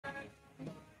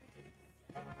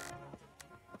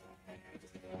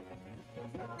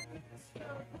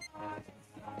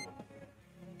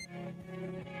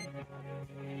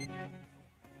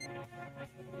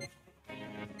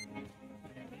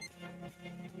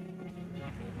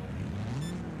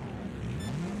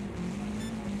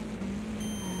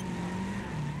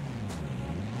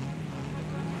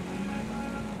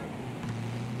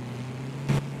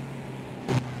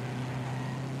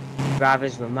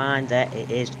Drivers, reminder, it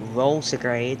is roll to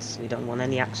grades. We don't want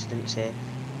any accidents here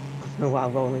while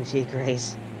rolling to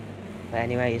grades. But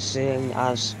anyway, as soon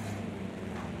as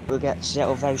we'll get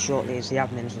settled very shortly, as the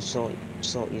admins will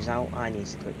sort these out, I need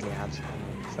to quickly add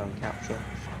phone capture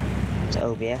to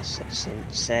OBS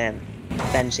since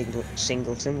Ben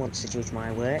Singleton wants to judge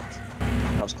my work.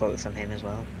 That was quoted from him as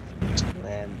well.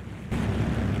 So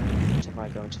if I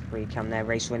go into free cam there,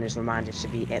 race winners reminded to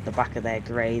be at the back of their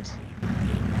grade.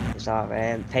 Is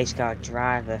our pace car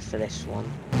driver for this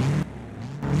one.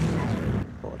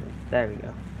 There we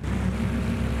go.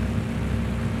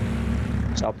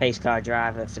 So our pace car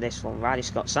driver for this one, Riley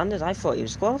Scott Sanders. I thought he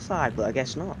was qualified, but I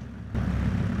guess not.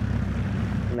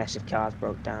 Unless if cars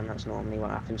broke down, that's normally what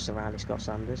happens to Riley Scott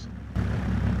Sanders.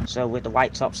 So with the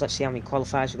white tops, let's see how many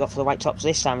qualifiers we got for the white tops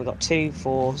this time. We got 2,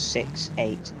 4, 6,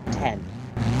 8, 10.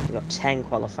 We got 10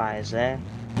 qualifiers there.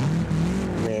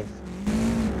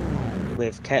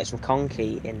 With Curtis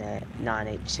McConkie in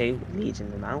 982 leading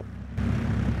them out.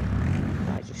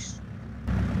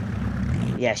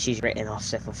 Yeah, she's written off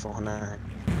 749.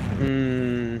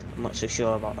 I'm not so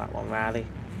sure about that one, Riley.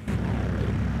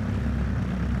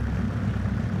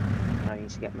 I need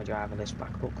to get my driver list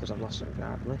back up because I've lost my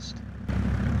driver list.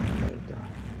 There you go.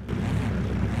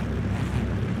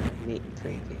 Meet and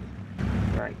preview.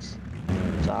 Right.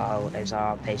 So as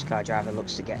our pace car driver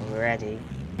looks to get ready,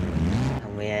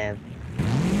 and we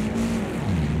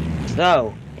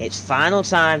so it's final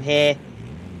time here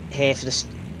for the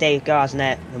Dave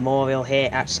Gardner Memorial here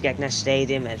at Skegness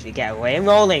Stadium as we get away and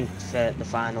rolling for the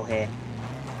final here.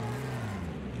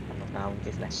 Now we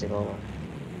just messed it all up.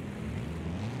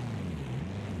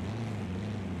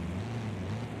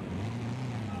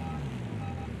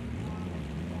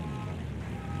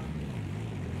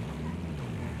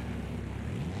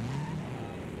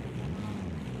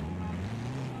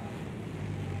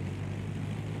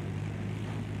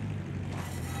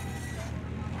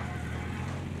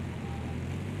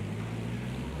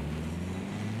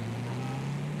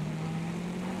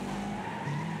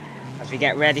 We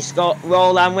get ready, Scott,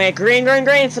 roll, and we're green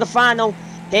for the final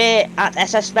here at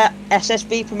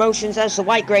SSB Promotions as the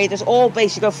white graders all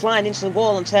basically go flying into the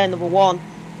wall on turn number 1.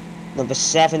 Number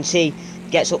 70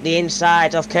 gets up the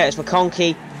inside of Curtis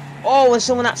McConkie. Oh, and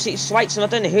someone absolutely swipes him. I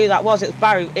don't know who that was.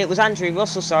 It was Andrew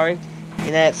Russell, sorry.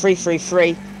 In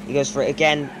 333, he goes for it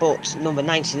again, but number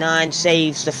 99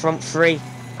 saves the front 3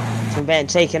 from being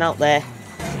taken out there.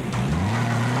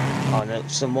 Oh no,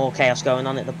 some more chaos going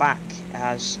on at the back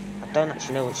as I don't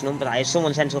actually know which number that is.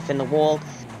 Someone's ended up in the wall.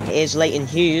 It is Leighton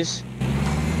Hughes.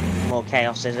 More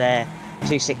chaos as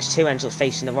 262 ends up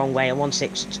facing the wrong way, and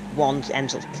 161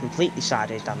 ends up completely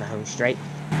sideways down the home straight.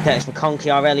 Curtis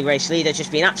McConkie, our early race leader,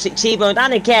 just being absolutely T-boned,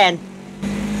 and again,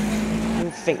 I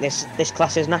think this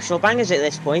class is national bangers at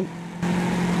this point.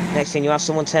 Next thing you have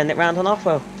someone turn it round on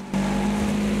Oppo.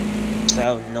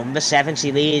 So number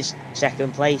 70 leads.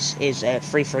 Second place is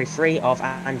 333 of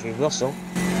Andrew Russell.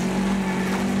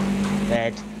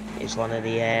 Third is one of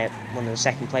the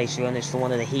second place runners for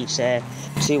one of the heats,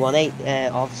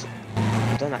 218 of,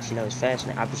 I don't actually know his first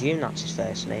name, I presume that's his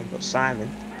first name, but Simon.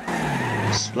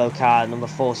 Slow car number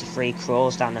 43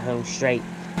 crawls down the home straight,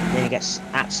 and then he gets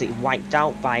absolutely wiped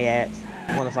out by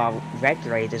one of our red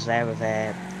graders there with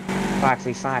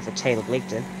 535 for Taylor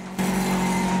Bligden.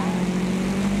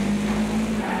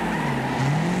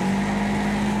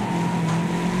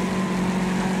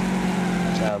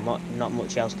 So not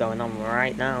much else going on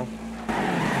right now.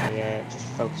 I just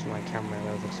focus my camera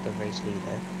over to the race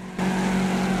leader.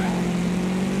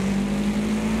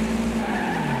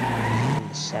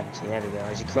 Number 70, there we go.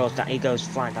 As he crawls down, he goes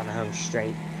flying down the home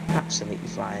straight, absolutely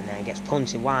flying there. Gets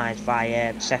punted wide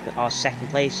by second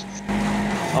place.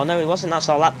 Oh no, it wasn't. That's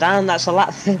our lap down. That's a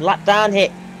lap down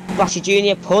hit. Flashy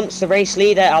Jr. punts the race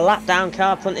leader. A lap down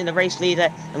car punting the race leader,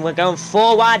 and we're going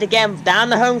 4 wide again down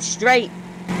the home straight.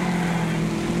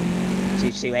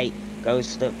 228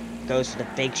 goes for the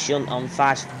big shunt on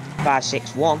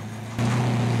 561.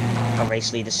 Our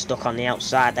race leader's stuck on the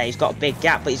outside there. He's got a big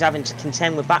gap, but he's having to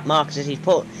contend with back markers as he's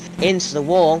put into the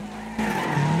wall.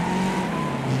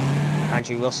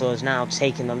 Andrew Russell has now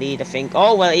taken the lead, I think.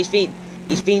 Oh well, he's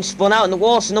been spun out in the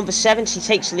wall, so number 70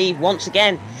 takes the lead once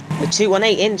again with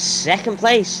 218 in second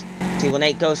place.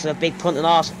 218 goes for the big punt and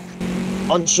arse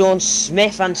on Sean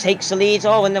Smith and takes the lead.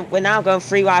 Oh, and we're now going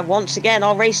 3 wide once again.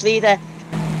 Our race leader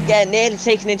getting nearly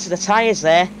taken into the tyres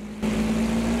there.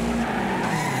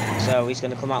 So he's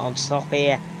going to come out on top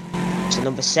here. So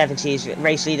number 70 is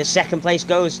race leader. Second place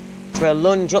goes for a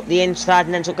lunge up the inside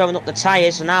and ends up going up the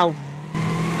tyres. So now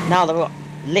they're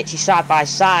literally side by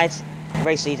side.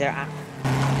 Race leader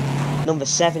number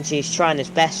 70 is trying his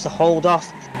best to hold off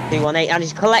 218, and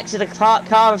he's collected a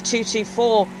car of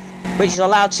 224, which has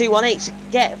allowed 218 to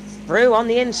get through on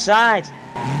the inside.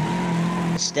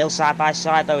 Still side by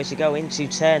side though as you go into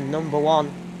turn number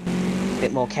 1. A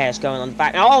bit more chaos going on the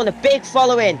back. Oh, and a big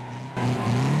following.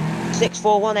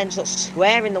 641 ends up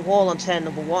squaring the wall on turn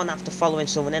number 1 after following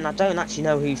someone in. I don't actually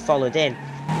know who followed in.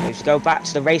 We have to go back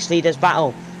to the race leaders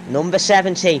battle. Number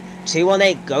 70,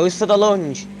 218 goes for the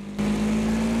lunge.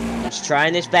 He's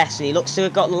trying his best and he looks to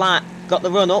have got the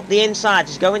run up the inside.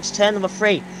 He's going to turn number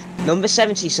 3. Number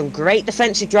 70, some great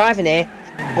defensive driving here,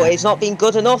 but it's not been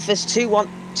good enough as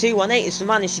 218 is to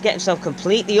manage to get himself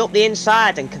completely up the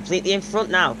inside and completely in front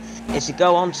now. Is to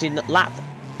go on to lap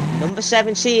number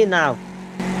 17 now.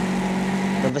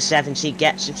 Number 70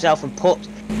 gets himself and puts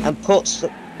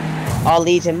our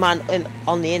leading man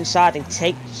on the inside and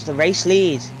takes the race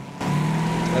lead.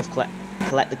 Both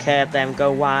collect the curb there and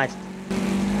go wide.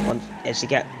 As you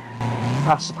get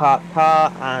past the parked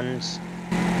car and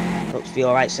looks to be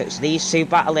alright. So it's these two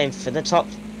battling for the top,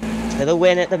 for the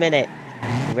win at the minute.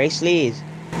 The race lead.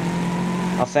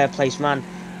 Our third place man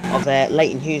of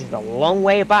Leighton Hughes is a long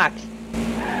way back.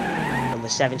 Number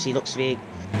 70 looks to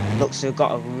have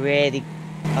got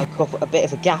a bit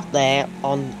of a gap there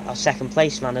on our second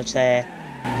place man of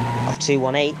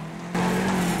 218.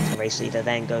 The race leader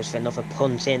then goes for another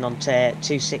punt in on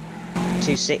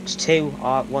 262,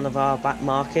 one of our back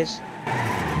markers.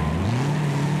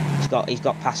 He's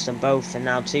got past them both, and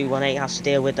now 218 has to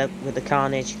deal with the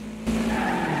carnage.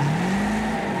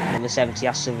 Number 70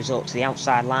 has to resort to the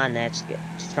outside line there to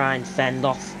try and fend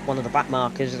off one of the back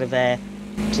markers of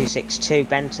 262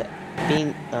 Bento.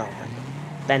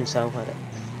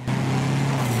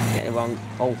 Get it wrong.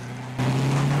 Oh,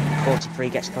 43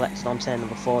 gets collected on turn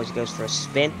number 4 as he goes for a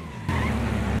spin.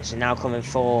 So now coming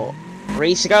for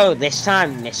 3 to go. This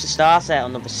time missed the starter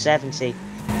on number 70.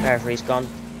 Wherever he's gone.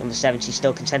 Number 70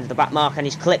 still contended the back mark and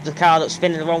he's clipped the car that's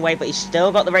spinning the wrong way, but he's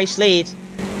still got the race lead.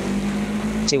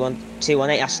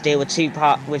 218 has to deal with two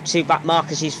back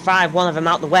markers. He's 5-1 of them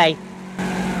out the way.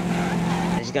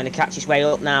 He's going to catch his way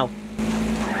up now.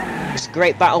 It's a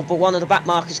great battle, but one of the back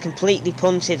markers completely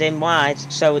punted in wide.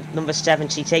 So number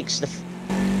 70 takes the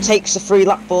 3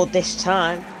 lap board this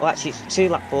time. Well, actually, it's a 2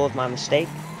 lap board, my mistake.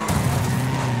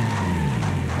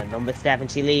 And number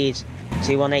 70 leads.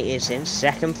 218 is in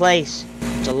second place.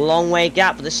 It's a long way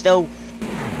gap, but there's still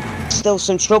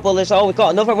some trouble. We've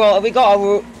got another roll. We got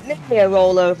a near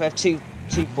rollover of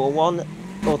 241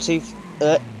 or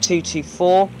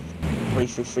 224.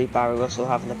 333 Barry Russell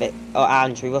having a bit,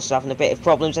 Andrew Russell having a bit of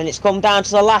problems, and it's come down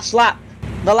to the last lap,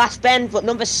 the last bend. But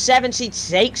number 70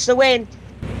 takes the win.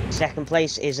 Second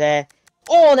place is and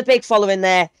a big following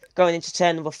there going into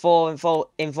turn number 4,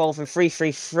 involving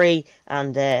 333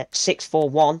 and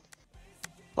 641.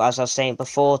 But as I was saying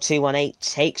before, 218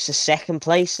 takes the second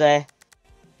place there.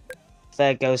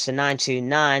 Third goes to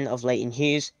 929 of Leighton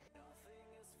Hughes.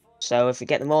 So if we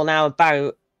get them all now,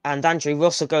 Barry and Andrew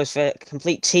Russell goes for a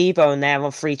complete T-bone there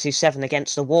on 327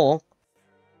 against the wall.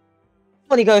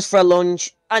 But he goes for a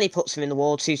lunge and he puts him in the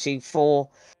wall. 224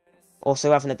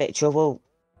 also having a bit of trouble.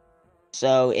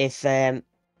 So if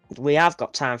we have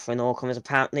got time for an all-comers,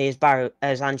 apparently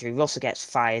as Andrew Russell gets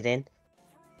fired in.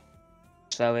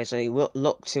 So as we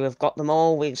look to have got them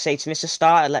all, we say to Mr.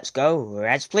 Starter, let's go,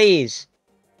 Reds please.